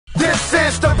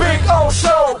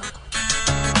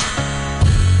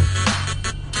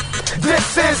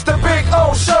is the Big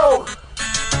O Show.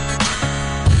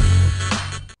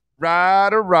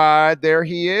 Right. There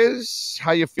he is.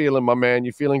 How you feeling, my man?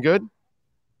 You feeling good?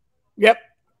 Yep.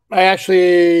 I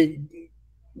actually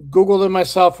Googled it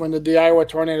myself when the Iowa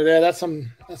tornado there. That's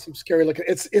some scary looking.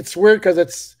 It's weird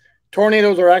because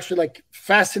tornadoes are actually like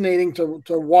fascinating to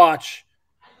watch.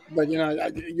 But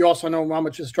you also know how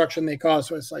much destruction they cause.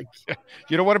 So it's like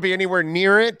you don't want to be anywhere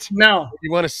near it. No,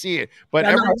 you want to see it. But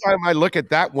every time I look at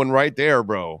that one right there,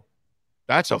 bro,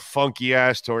 that's a funky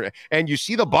ass tornado. And you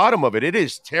see the bottom of it; it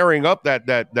is tearing up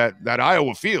that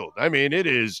Iowa field. I mean, it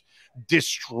is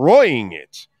destroying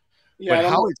it. Yeah, but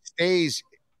how it stays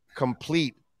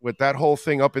complete with that whole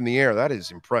thing up in the air, that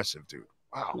is impressive, dude.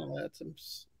 Wow, that's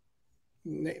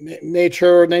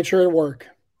nature at work.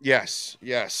 Yes.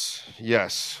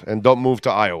 And don't move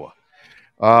to Iowa.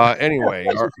 Anyway,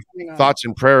 our thoughts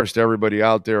and prayers to everybody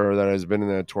out there that has been in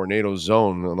the tornado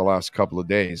zone in the last couple of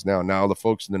days. Now the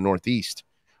folks in the Northeast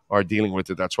are dealing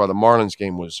with it. That's why the Marlins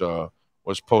game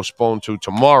was postponed to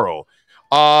tomorrow.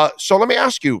 So let me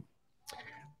ask you.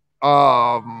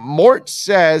 Mort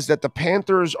says that the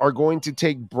Panthers are going to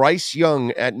take Bryce Young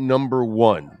at number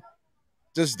 1.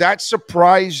 Does that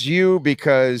surprise you?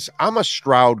 Because I'm a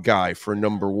Stroud guy for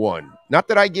number 1. Not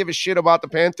that I give a shit about the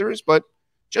Panthers, but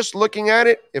just looking at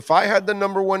it, if I had the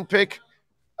number 1 pick,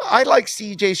 I like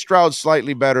C.J. Stroud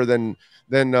slightly better than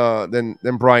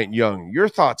Bryant Young. Your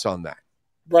thoughts on that?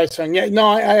 Bryce Young, yeah, no,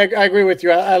 I agree with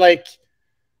you. I like,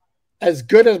 as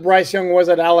good as Bryce Young was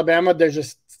at Alabama, there's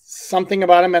just something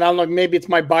about him, and I don't know, maybe it's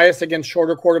my bias against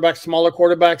shorter quarterbacks, smaller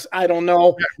quarterbacks. I don't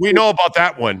know. We know about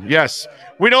that one. Yes,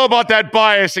 we know about that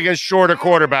bias against shorter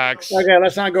quarterbacks. Okay,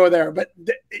 let's not go there. But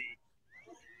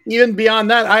even beyond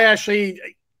that, I actually,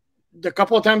 the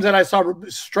couple of times that I saw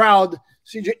Stroud,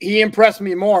 CJ, he impressed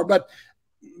me more. But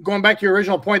going back to your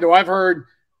original point, though, I've heard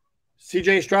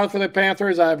CJ Stroud for the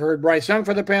Panthers. I've heard Bryce Young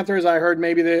for the Panthers. I heard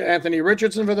maybe the Anthony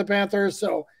Richardson for the Panthers.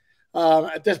 So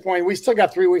at this point, we still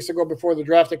got 3 weeks to go before the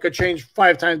draft. It could change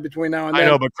 5 times between now and then. I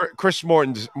know, but Chris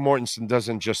Mortensen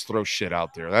doesn't just throw shit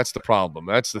out there. That's the problem.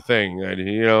 That's the thing.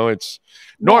 It's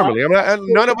normally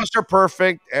none of us are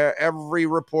perfect. Every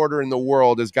reporter in the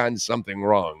world has gotten something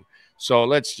wrong. So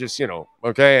let's just,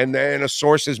 okay. And then a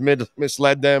source has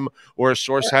misled them, or a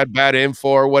source had bad info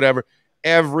or whatever.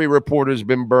 Every reporter has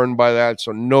been burned by that.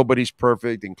 So nobody's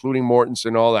perfect, including Mortensen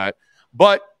and all that.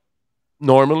 But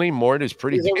normally, Mort is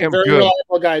pretty damn good. Very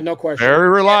reliable guy, no question. Very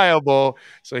reliable.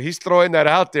 So he's throwing that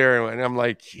out there, and I'm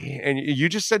like, and you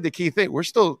just said the key thing. We're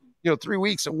still, 3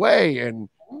 weeks away, and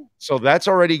so that's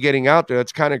already getting out there.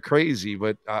 That's kind of crazy.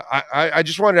 But I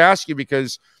just wanted to ask you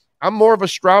because I'm more of a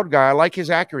Stroud guy. I like his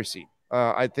accuracy.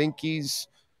 I think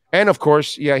and of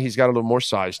course, yeah, he's got a little more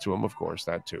size to him. Of course,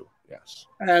 that too. Yes,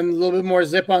 and a little bit more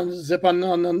zip on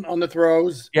the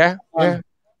throws. Yeah.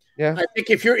 Yeah, I think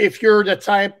if you're the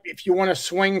type, if you want to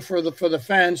swing for the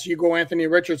fence, you go Anthony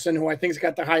Richardson, who I think's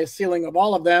got the highest ceiling of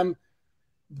all of them.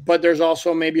 But there's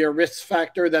also maybe a risk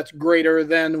factor that's greater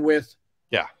than with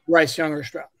Bryce Young or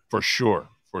Stroud. For sure.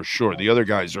 The other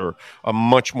guys are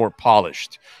much more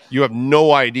polished. You have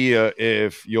no idea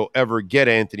if you'll ever get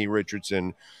Anthony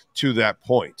Richardson to that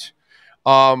point.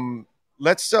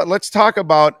 Let's talk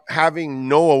about having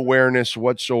no awareness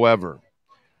whatsoever.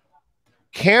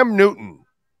 Cam Newton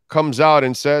comes out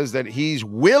and says that he's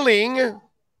willing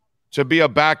to be a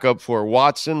backup for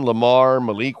Watson, Lamar,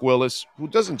 Malik Willis, who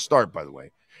doesn't start, by the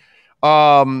way.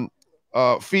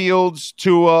 Fields,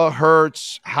 Tua,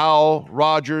 Hurts, Howell,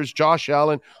 Rodgers, Josh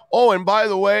Allen. Oh, and by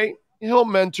the way, he'll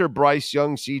mentor Bryce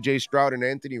Young, C.J. Stroud, and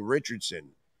Anthony Richardson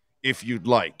if you'd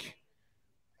like.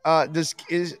 Does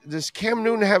Cam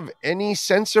Newton have any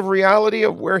sense of reality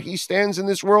of where he stands in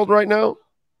this world right now?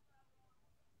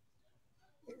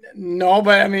 No,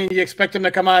 but I mean, you expect him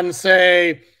to come out and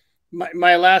say,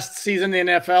 my last season in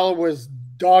the NFL was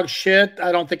dog shit.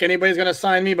 I don't think anybody's going to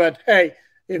sign me, but hey.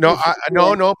 No,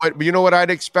 but you know what I'd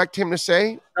expect him to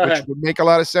say, which would make a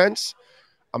lot of sense?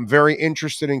 I'm very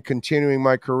interested in continuing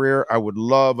my career. I would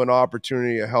love an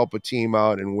opportunity to help a team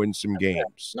out and win some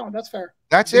games. No, that's fair.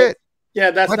 That's it.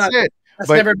 Yeah, that's not it. That's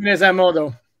never been his MO,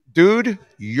 though. Dude,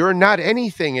 you're not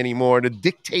anything anymore to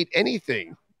dictate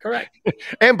anything. Correct.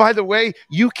 And by the way,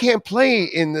 you can't play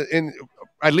in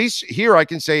at least here I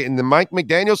can say in the Mike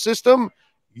McDaniel system,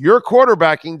 your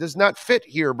quarterbacking does not fit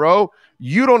here, bro.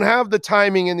 You don't have the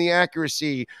timing and the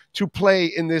accuracy to play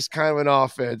in this kind of an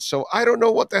offense. So I don't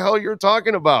know what the hell you're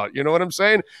talking about. You know what I'm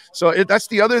saying? So that's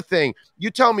the other thing.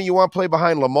 You tell me you want to play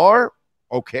behind Lamar.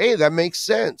 Okay, that makes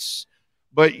sense.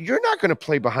 But you're not going to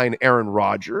play behind Aaron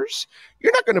Rodgers.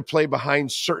 You're not going to play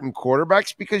behind certain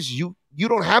quarterbacks because you you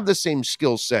don't have the same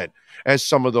skill set as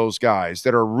some of those guys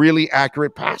that are really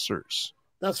accurate passers.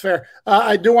 That's fair.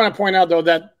 I do want to point out, though,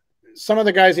 that some of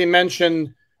the guys he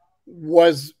mentioned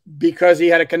was because he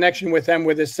had a connection with them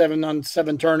with his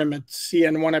 7-on-7 tournament,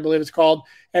 CN1, I believe it's called.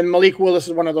 And Malik Willis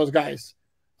is one of those guys.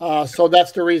 So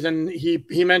that's the reason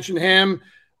he mentioned him.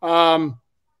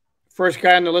 First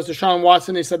guy on the list is Sean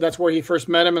Watson. He said that's where he first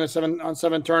met him in a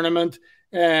 7-on-7 tournament.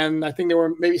 And I think they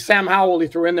were maybe Sam Howell he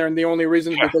threw in there. And the only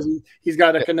reason is because he's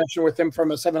got a connection with him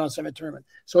from a 7-on-7 tournament.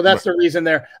 So that's the reason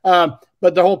there. But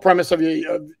the whole premise of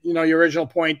your original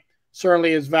point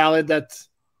certainly is valid. That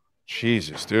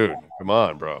Jesus, dude, come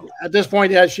on, bro. At this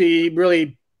point,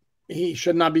 he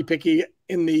should not be picky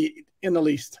in the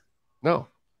least. No,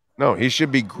 he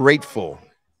should be grateful.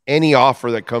 Any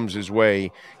offer that comes his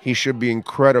way, he should be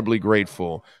incredibly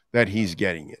grateful that he's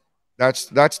getting it.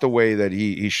 That's the way that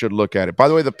he should look at it. By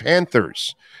the way, the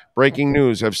Panthers, breaking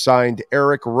news, have signed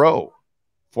Eric Rowe,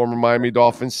 former Miami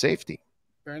Dolphins safety.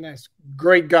 Very nice.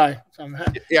 Great guy.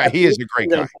 Yeah, he is a great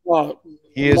guy.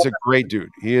 He is a great dude.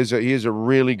 He is a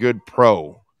really good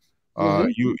pro.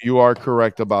 You are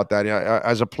correct about that.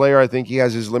 As a player, I think he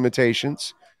has his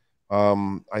limitations.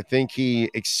 I think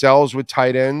he excels with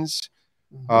tight ends.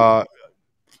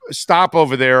 Stop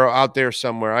over there, out there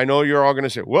somewhere. I know you're all going to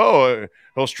say, "Well,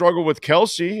 he'll struggle with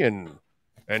Kelsey and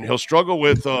he'll struggle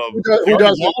with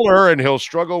Waller and he'll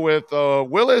struggle with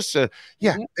Willis."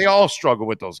 They all struggle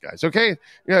with those guys. Okay,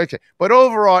 okay. But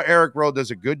overall, Eric Rowe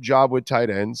does a good job with tight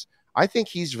ends. I think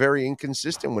he's very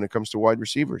inconsistent when it comes to wide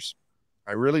receivers.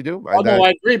 I really do.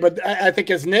 I agree, but I think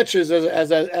his niche is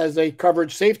as a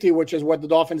coverage safety, which is what the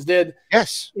Dolphins did.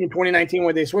 Yes, in 2019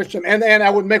 when they switched him. And I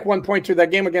would make one point to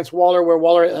that game against Waller, where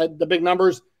Waller had the big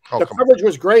numbers. The coverage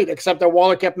was great, except that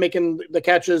Waller kept making the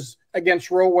catches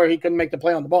against Rowe where he couldn't make the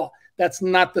play on the ball. That's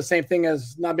not the same thing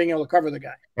as not being able to cover the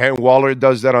guy. And Waller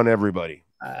does that on everybody.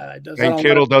 And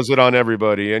Kittle does it on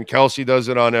everybody, and Kelsey does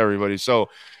it on everybody. So,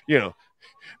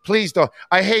 please don't.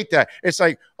 I hate that. It's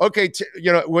like, okay,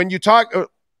 when you talk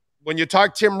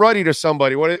Tim Ruddy to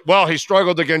somebody, he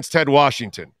struggled against Ted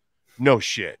Washington. No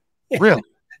shit. Really?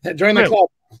 Join the club.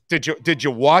 Did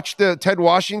you watch the Ted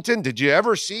Washington? Did you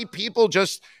ever see people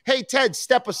just, hey, Ted,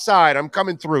 step aside. I'm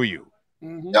coming through you.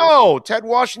 No, Ted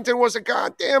Washington was a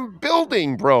goddamn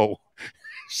building, bro.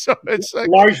 So it's like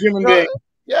large human being.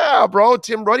 Yeah, bro.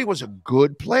 Tim Ruddy was a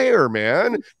good player,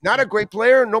 man. Not a great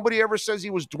player. Nobody ever says he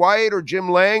was Dwight or Jim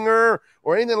Langer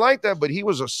or anything like that, but he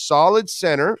was a solid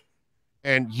center.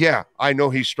 And yeah, I know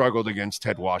he struggled against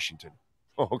Ted Washington.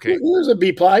 Okay. He was a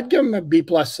B+. I'd give him a B+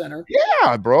 center.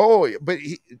 Yeah, bro. But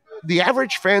the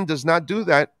average fan does not do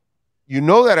that. You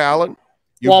know that, Alan.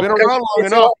 You've been around long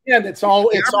enough. It's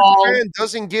all. Fan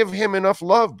doesn't give him enough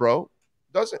love, bro.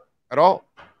 Doesn't at all.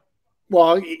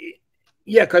 Well,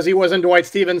 yeah, because he wasn't Dwight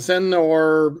Stevenson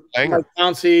or Mike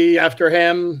Pouncey after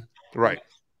him. Right.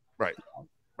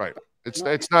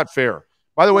 It's not fair.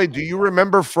 By the way, do you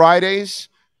remember Fridays,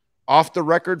 off the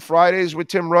record Fridays with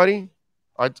Tim Ruddy?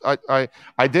 I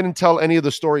didn't tell any of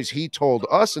the stories he told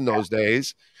us in those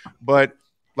days, but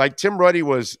like Tim Ruddy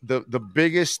was the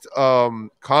biggest con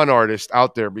artist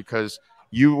out there, because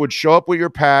you would show up with your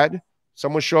pad,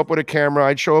 someone would show up with a camera,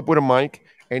 I'd show up with a mic,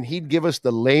 and he'd give us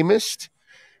the lamest,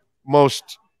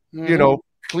 most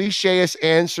cliche-est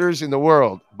answers in the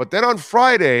world. But then on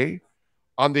Friday,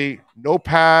 on the no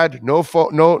pad, no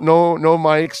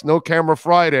mics, no camera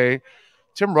Friday,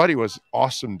 Tim Ruddy was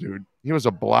awesome, dude. He was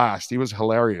a blast. He was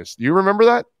hilarious. Do you remember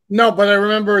that? No, but I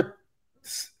remember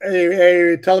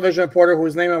a television reporter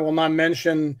whose name I will not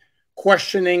mention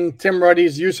questioning Tim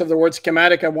Ruddy's use of the word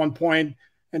schematic at one point.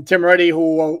 And Tim Ruddy,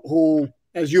 who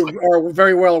as you are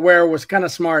very well aware, was kind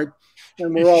of smart.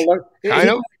 And we're all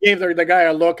gave the guy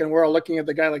a look, and we're all looking at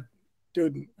the guy like,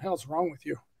 dude, what the hell's wrong with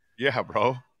you? Yeah,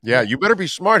 bro. Yeah, you better be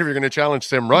smart if you're going to challenge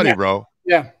Tim Ruddy, bro.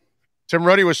 Yeah. Tim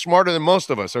Ruddy was smarter than most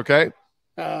of us, okay?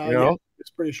 Yeah, it's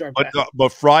pretty sharp.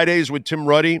 But Fridays with Tim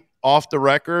Ruddy, off the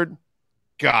record,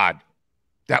 God,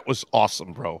 that was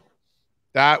awesome, bro.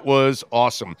 That was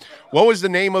awesome. What was the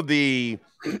name of the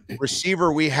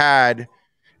receiver we had?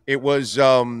 It was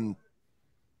it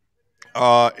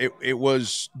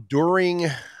was during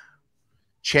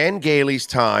Chan Gailey's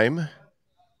time,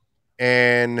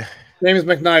 and James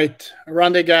McKnight,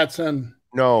 Rondé Gatson.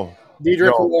 No.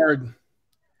 Dedrick Ward.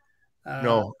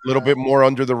 No, a little bit more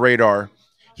under the radar.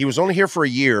 He was only here for a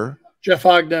year. Jeff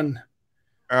Ogden.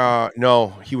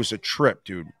 No, he was a trip,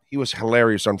 dude. He was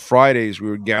hilarious. On Fridays,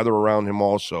 we would gather around him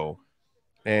also.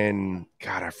 And,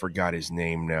 God, I forgot his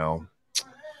name now.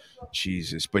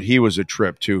 Jesus. But he was a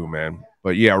trip too, man.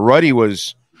 But, yeah, Ruddy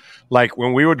was, like,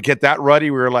 when we would get that Ruddy,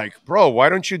 we were like, bro, why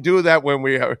don't you do that when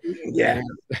we – Yeah.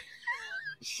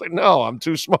 It's like, no, I'm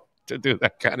too smart to do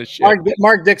that kind of shit.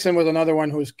 Mark Dixon was another one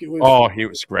who was he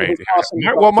was great. Was awesome.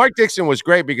 Well, Mark Dixon was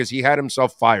great because he had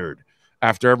himself fired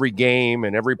after every game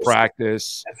and every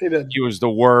practice. Yes, he did. He was the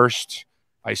worst.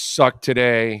 I sucked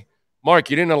today. Mark,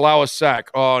 you didn't allow a sack.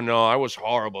 Oh, no, I was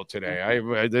horrible today.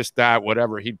 I this, that,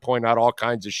 whatever. He'd point out all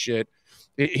kinds of shit.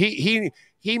 He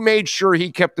made sure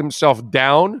he kept himself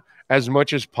down as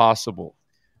much as possible.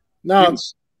 No,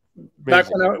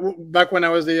 back when I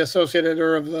was the associate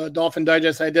editor of Dolphin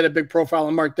Digest, I did a big profile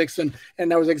on Mark Dixon,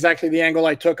 and that was exactly the angle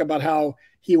I took about how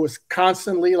he was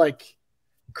constantly like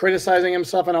criticizing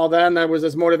himself and all that, and that was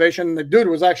his motivation. The dude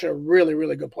was actually a really,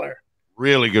 really good player.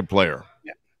 Really good player.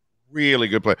 Yeah. Really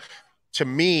good player. To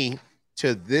me,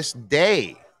 to this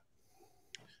day,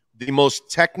 the most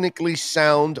technically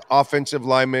sound offensive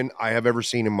lineman I have ever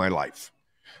seen in my life.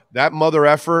 That mother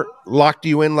effer locked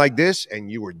you in like this,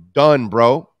 and you were done,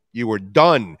 bro. You were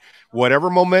done. Whatever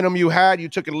momentum you had, you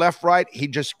took it left, right. He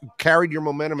just carried your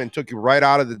momentum and took you right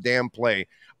out of the damn play.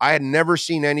 I had never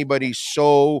seen anybody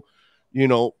so,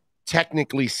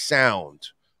 technically sound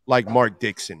like Mark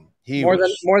Dixon. More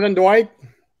than Dwight.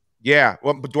 Yeah,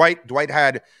 well, but Dwight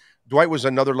was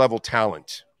another level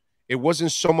talent. It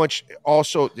wasn't so much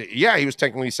also, yeah, he was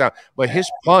technically sound, but his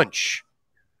punch,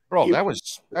 bro,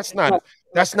 that's not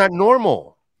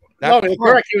normal. No,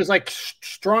 correct. He was like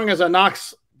strong as a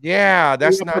Knox. Yeah,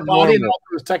 that's not normal. It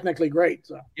was technically great.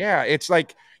 So. Yeah, it's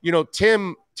like,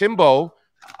 Timbo,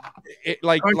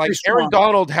 like Aaron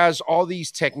Donald has all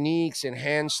these techniques and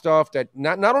hand stuff that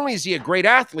not only is he a great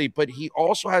athlete, but he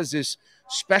also has this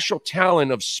special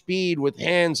talent of speed with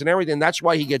hands and everything. That's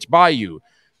why he gets by you.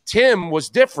 Tim was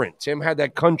different. Tim had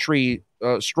that country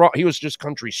strong. He was just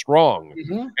country strong,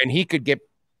 and he could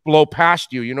blow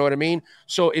past you. You know what I mean?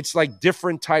 So it's like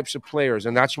different types of players,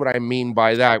 and that's what I mean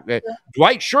by that.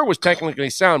 Dwight sure was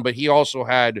technically sound, but he also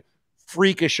had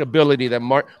freakish ability that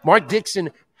Mark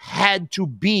Dixon had to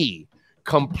be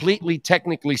completely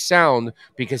technically sound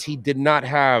because he did not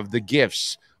have the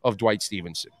gifts of Dwight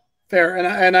Stevenson. Fair,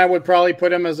 and I would probably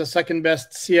put him as the second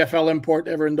best CFL import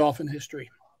ever in Dolphin history.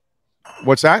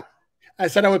 What's that? I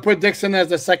said I would put Dixon as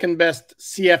the second best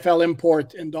CFL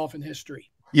import in Dolphin history.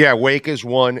 Yeah, Wake is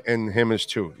one and him is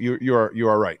two. You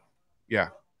are right. Yeah,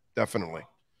 definitely.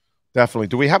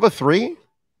 Do we have a three?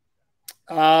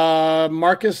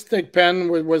 Marcus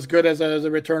Thigpen was good as a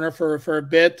returner for a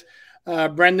bit.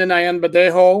 Brendan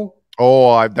Ayanbadejo.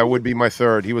 Oh, that would be my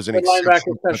third. He was an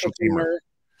exceptional special teamer.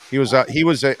 He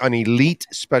was an elite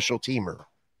special teamer.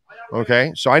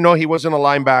 Okay, so I know he wasn't a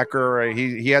linebacker.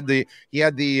 He had the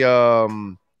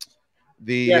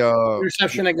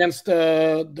reception against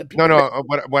the. No.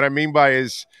 What I mean by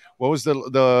is, what was the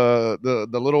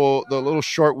little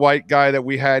short white guy that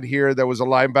we had here that was a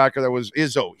linebacker that was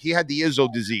Izzo? He had the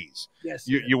Izzo disease. Yes.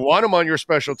 You want him on your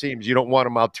special teams. You don't want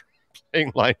him out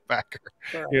playing linebacker.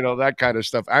 Sure. That kind of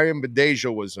stuff.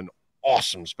 Ayanbadejo was an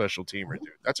awesome special teamer,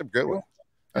 dude. That's a good one.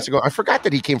 That's a good. I forgot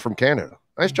that he came from Canada.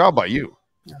 Nice job by you.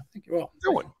 Yeah, thank you. Well,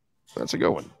 good one. That's a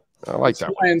good one. I like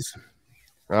that Lions.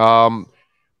 one.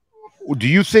 Do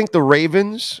you think the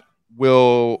Ravens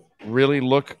will really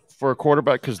look for a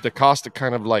quarterback? Because DaCosta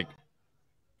kind of like,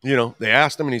 they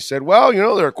asked him and he said, well,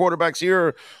 there are quarterbacks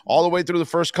here all the way through the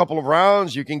first couple of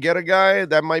rounds. You can get a guy.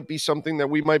 That might be something that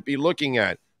we might be looking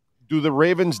at. Do the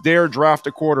Ravens dare draft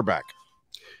a quarterback?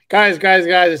 Guys,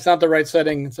 it's not the right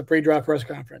setting. It's a pre-draft press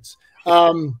conference.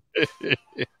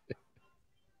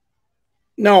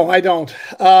 No, I don't.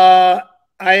 I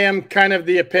am kind of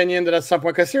the opinion that at some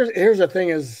point, because here's the thing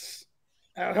is,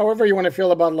 however you want to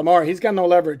feel about Lamar, he's got no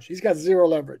leverage. He's got zero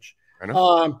leverage. I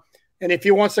know. And if he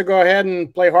wants to go ahead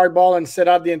and play hardball and sit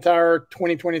out the entire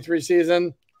 2023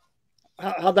 season,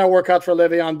 how'd that work out for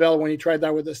Le'Veon Bell when he tried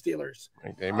that with the Steelers?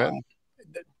 Amen.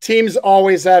 Teams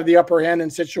always have the upper hand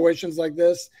in situations like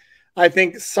this. I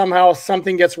think somehow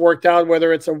something gets worked out,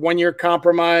 whether it's a one-year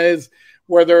compromise,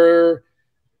 whether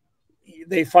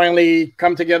they finally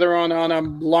come together on a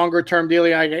longer-term deal.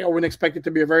 I wouldn't expect it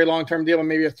to be a very long-term deal, but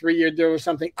maybe a 3-year deal or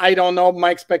something. I don't know.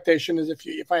 My expectation is,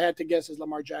 if I had to guess, is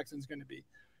Lamar Jackson's going to be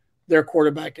their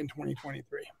quarterback in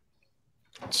 2023.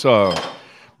 So,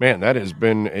 man, that has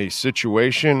been a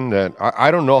situation that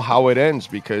I don't know how it ends,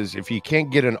 because if he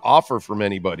can't get an offer from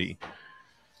anybody,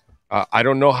 I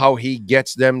don't know how he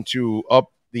gets them to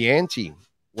up the ante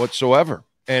whatsoever.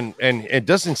 And it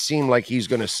doesn't seem like he's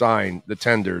going to sign the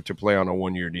tender to play on a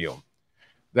 1-year deal.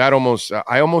 That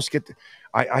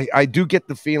I do get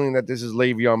the feeling that this is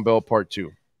Le'Veon Bell part 2.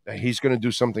 That he's going to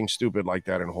do something stupid like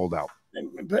that and hold out.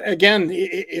 But again,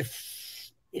 if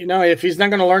he's not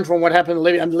going to learn from what happened to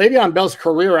Le'Veon Bell's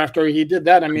career after he did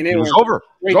that, I mean, it was over.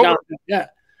 Yeah.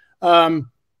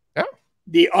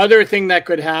 The other thing that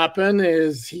could happen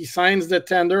is he signs the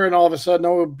tender, and all of a sudden,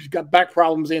 oh, he's got back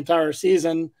problems the entire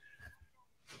season.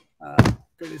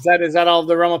 Is that all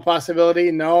the realm of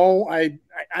possibility? No, I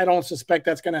don't suspect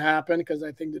that's going to happen because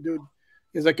I think the dude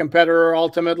is a competitor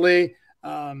ultimately.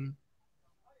 And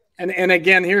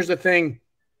again, here's the thing: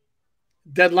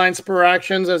 deadline spur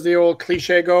actions, as the old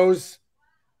cliche goes.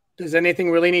 Does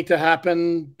anything really need to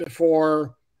happen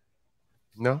before?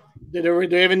 No. Do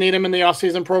they even need him in the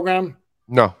offseason program?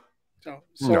 No. So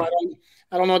No.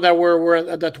 I don't know that we're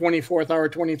at the 24th hour,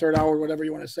 23rd hour, whatever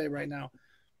you want to say right now.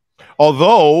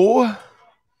 Although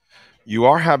you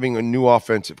are having a new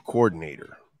offensive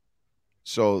coordinator,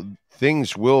 so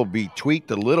things will be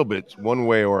tweaked a little bit one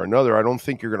way or another. I don't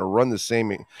think you're going to run the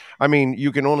same. I mean,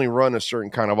 you can only run a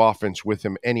certain kind of offense with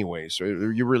him anyway, so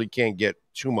you really can't get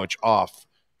too much off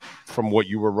from what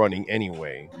you were running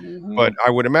anyway. Mm-hmm. But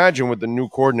I would imagine with the new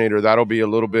coordinator, that'll be a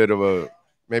little bit of a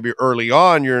maybe early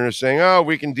on. You're saying, "Oh,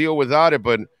 we can deal without it,"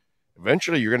 but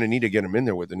eventually you're going to need to get him in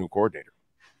there with the new coordinator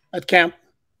at camp.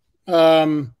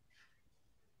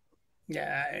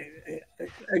 Yeah,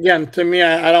 again, to me,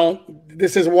 I don't.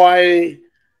 This is why.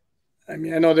 I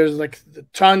mean, I know there's like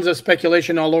tons of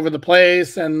speculation all over the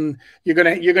place, and you're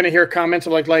gonna hear comments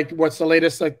of like what's the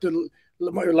latest? Like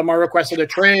Lamar requested a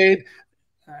trade.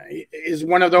 Is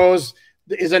one of those?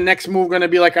 Is the next move going to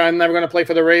be like I'm never going to play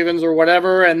for the Ravens or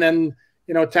whatever, and then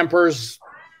tempers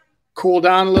cool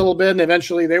down a little bit, and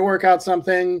eventually they work out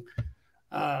something.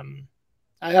 I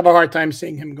have a hard time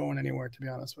seeing him going anywhere, to be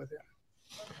honest with you.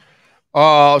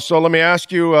 So let me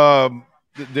ask you,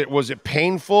 was it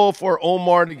painful for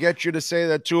Omar to get you to say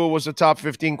that Tua was a top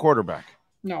 15 quarterback?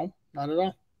 No, not at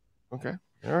all. Okay.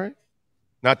 All right.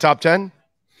 Not top 10?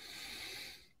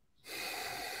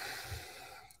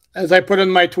 As I put in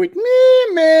my tweet,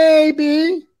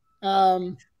 maybe.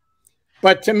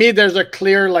 But to me, there's a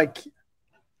clear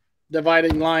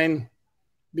dividing line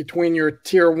between your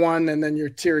tier 1 and then your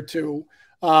tier 2.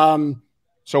 So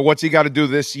what's he got to do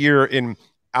this year in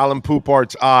Alain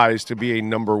Poupart's eyes to be a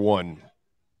number 1?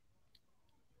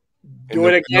 Do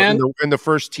it again in the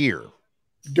first tier.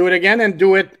 Do it again and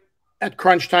do it at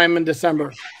crunch time in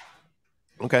December.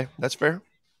 Okay, that's fair.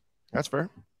 That's fair.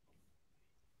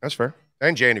 That's fair.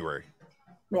 And January.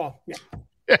 Well, yeah.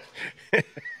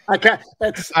 I can't.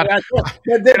 Because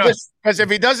if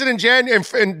he does it in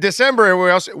December, we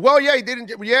also yeah, he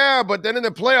didn't. Yeah, but then in the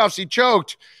playoffs he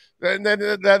choked. And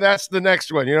then that's the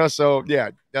next one, So yeah,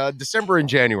 December and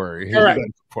January. All right.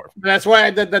 That's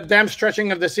why the damn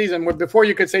stretching of the season. Before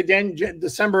you could say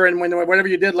December and whatever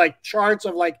you did, like charts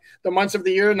of like the months of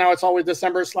the year. Now it's always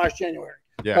December/January.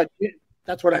 Yeah, but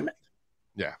that's what I meant.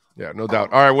 Yeah, no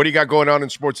doubt. All right, what do you got going on in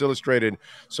Sports Illustrated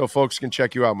so folks can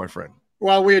check you out, my friend?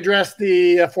 Well, we addressed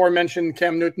the aforementioned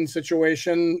Cam Newton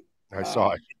situation. I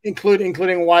saw it,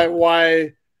 including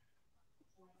why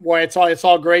it's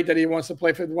all great that he wants to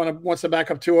play wants to back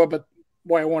up Tua, but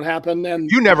why it won't happen. And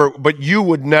you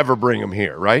would never bring him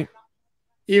here, right?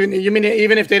 Even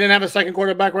if they didn't have a second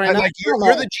quarterback right now? Like you're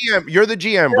the GM. You're the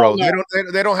GM, bro.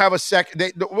 They don't have a second.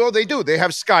 They do. They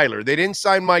have Skyler. They didn't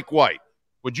sign Mike White.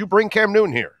 Would you bring Cam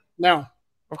Newton here? No.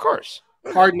 Of course.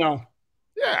 Hard no.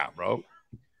 Yeah, bro.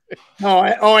 No.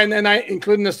 And I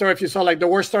included in the story, if you saw, like, the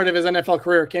worst start of his NFL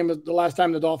career came the last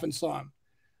time the Dolphins saw him.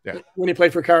 Yeah. When he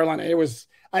played for Carolina. It was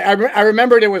I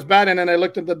remembered it was bad, and then I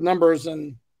looked at the numbers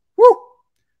and whoo.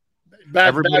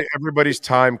 Bad. Everybody's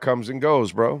time comes and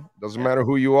goes, bro. Doesn't matter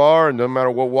who you are, and doesn't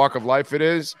matter what walk of life it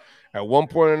is. At one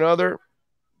point or another,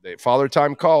 Father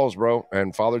Time calls, bro,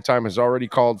 and Father Time has already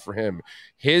called for him.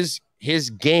 His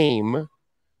game,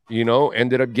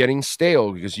 ended up getting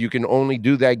stale because you can only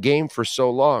do that game for so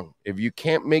long. If you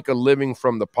can't make a living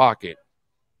from the pocket,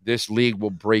 this league will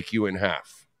break you in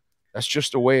half. That's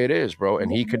just the way it is, bro. And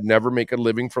he could never make a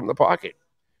living from the pocket.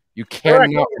 You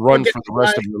cannot run for the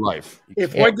rest of your life.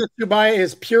 If what gets you by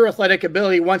is pure athletic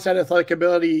ability, once that athletic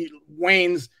ability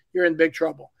wanes, you're in big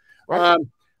trouble. Right.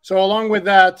 So along with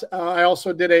that, I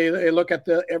also did a look at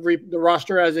the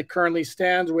roster as it currently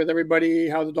stands with everybody,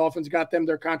 how the Dolphins got them,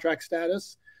 their contract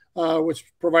status, which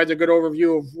provides a good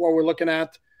overview of what we're looking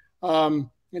at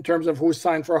in terms of who's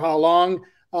signed for how long.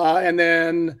 And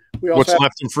then we also what's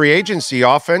left in free agency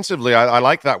offensively. I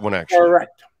like that one, actually.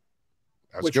 Correct.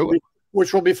 That's good.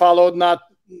 Which will be followed not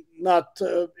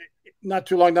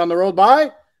too long down the road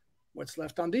by what's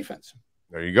left on defense.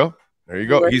 There you go.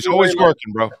 He's always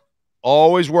working, bro.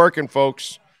 Always working,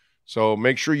 folks. So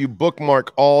make sure you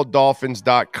bookmark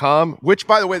alldolphins.com, which,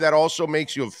 by the way, that also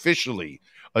makes you officially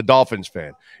a Dolphins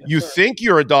fan. You think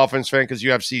you're a Dolphins fan because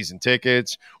you have season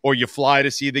tickets or you fly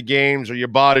to see the games or you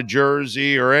bought a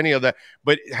jersey or any of that.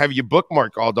 But have you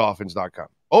bookmarked alldolphins.com?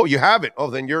 Oh, you haven't? Oh,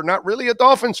 then you're not really a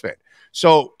Dolphins fan.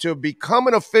 So to become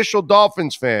an official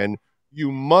Dolphins fan,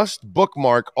 you must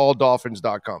bookmark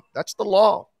alldolphins.com. That's the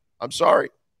law. I'm sorry.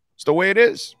 It's the way it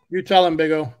is. You tell him,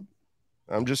 Big O.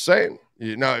 I'm just saying.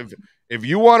 If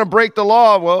you want to break the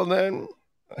law, well, then,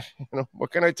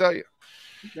 what can I tell you?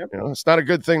 Yep. It's not a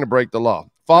good thing to break the law.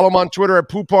 Follow him on Twitter at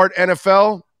Poupart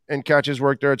NFL and catch his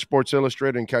work there at Sports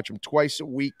Illustrated and catch him twice a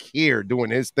week here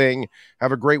doing his thing.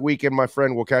 Have a great weekend, my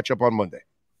friend. We'll catch up on Monday.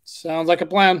 Sounds like a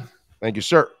plan. Thank you,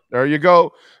 sir. There you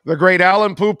go. The great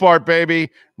Alain Poupart, baby.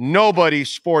 Nobody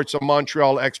sports a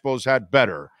Montreal Expos hat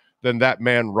better than that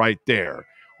man right there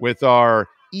with our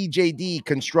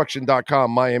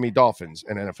EJDconstruction.com Miami Dolphins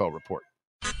and NFL report.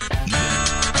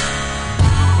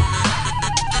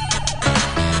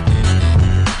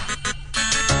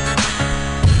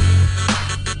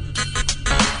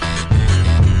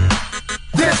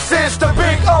 This is the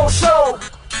Big O Show.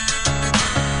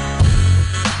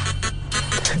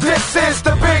 This is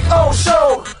the Big O Show.